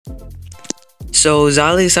So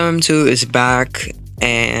Zyleak MM2 is back,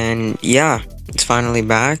 and yeah, it's finally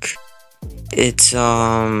back. It's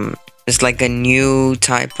like a new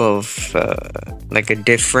type of like a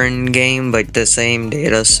different game, but the same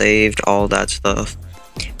data saved, all that stuff.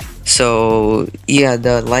 So yeah,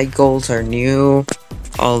 the light goals are new,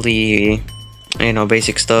 all the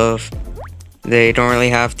basic stuff. They don't really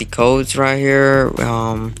have the codes right here.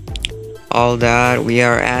 All that. We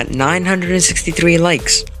are at 963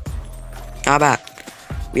 likes. How bad?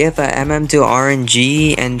 We have a MM2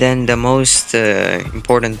 RNG, and then the most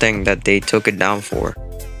important thing that they took it down for.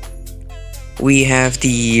 We have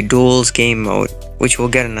the duels game mode, which we'll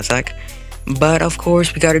get in a sec. But of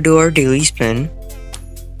course, we gotta do our daily spin.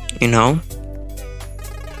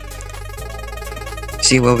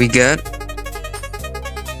 See what we get.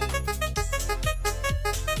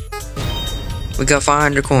 We got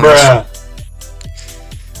 500 coins. Bruh.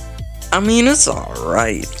 I mean, it's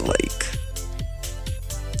alright, like,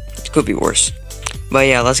 it could be worse. But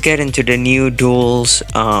yeah, let's get into the new duels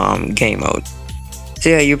game mode. So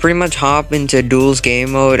yeah, you pretty much hop into duels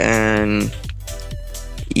game mode, and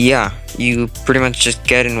yeah, you pretty much just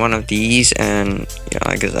get in one of these, and yeah,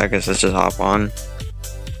 I guess let's just hop on.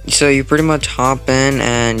 So you pretty much hop in,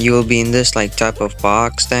 and you will be in this like type of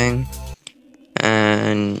box thing,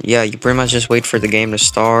 and yeah, you pretty much just wait for the game to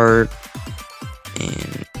start,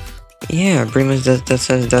 and yeah, pretty much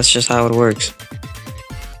that's just how it works.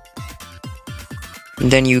 And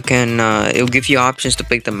then you can it'll give you options to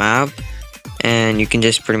pick the map, and you can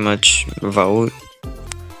just pretty much vote.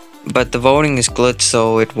 But the voting is glitched,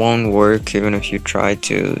 so it won't work even if you try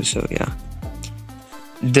to. So yeah,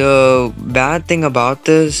 the bad thing about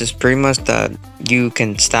this is pretty much that you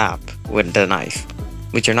can stab with the knife,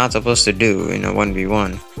 which you're not supposed to do in a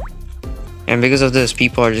 1v1. And because of this,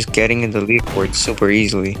 people are just getting in the leaderboard super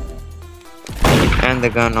easily. And the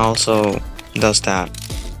gun also does that.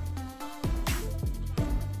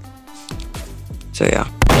 So yeah,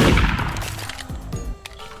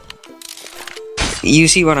 you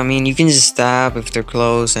see what I mean? You can just stab if they're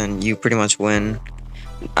close, and you pretty much win.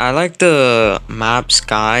 I like the map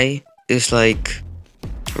sky. It's like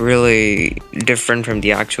really different from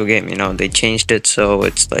the actual game. They changed it so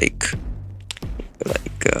it's like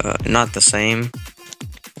not the same.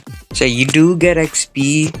 So you do get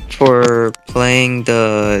XP for playing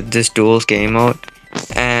this duels game mode,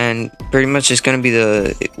 and pretty much it's gonna be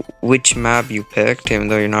which map you picked, even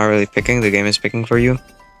though you're not really picking, the game is picking for you.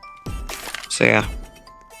 So yeah.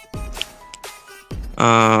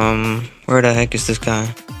 Where the heck is this guy?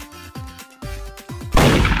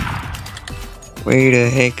 Where the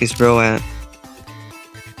heck is bro at?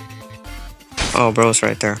 Oh, bro's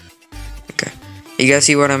right there. Okay. You guys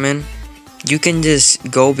see what I'm in? You can just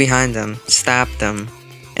go behind them, stab them,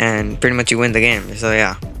 and pretty much you win the game. So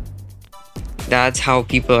yeah. That's how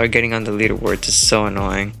people are getting on the leaderboards. It's so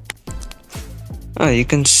annoying. Oh, you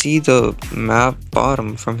can see the map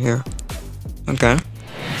bottom from here. Okay.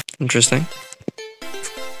 Interesting.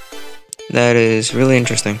 That is really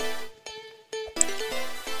interesting.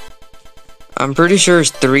 I'm pretty sure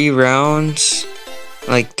it's 3 rounds.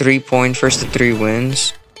 Like 3 points versus 3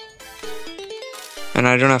 wins. And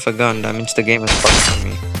I don't have a gun. That means the game is fucked for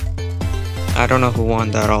me. I don't know who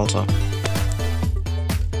won that also.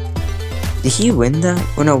 Did he win that?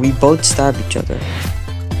 Oh no, we both stabbed each other.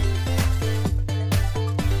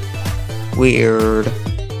 Weird.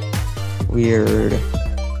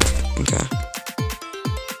 Okay.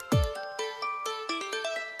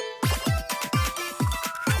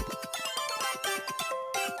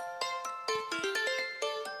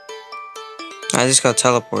 I just got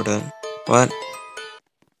teleported. What?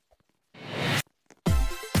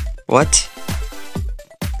 What?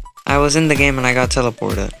 I was in the game and I got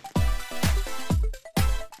teleported.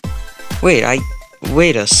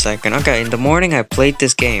 Wait a second. Okay, in the morning I played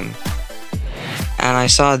this game, and I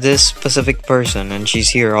saw this specific person, and she's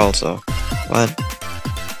here also. What?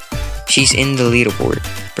 She's in the leaderboard,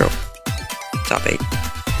 bro. Top 8.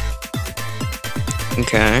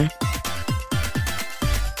 Okay.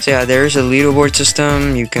 So yeah, there's a leaderboard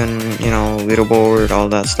system. You can, leaderboard, all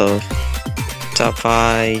that stuff. Top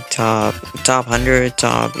 5, top 100,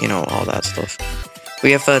 top, all that stuff.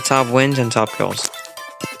 We have top wins and top kills.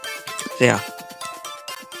 So yeah.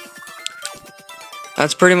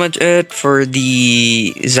 That's pretty much it for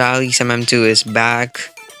the Zyleak MM2 is back.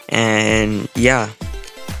 And yeah,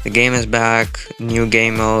 the game is back. New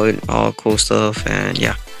game mode, all cool stuff, and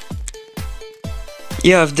yeah.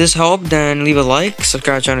 Yeah, if this helped, then leave a like,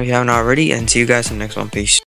 subscribe to the channel if you haven't already, and see you guys in the next one. Peace.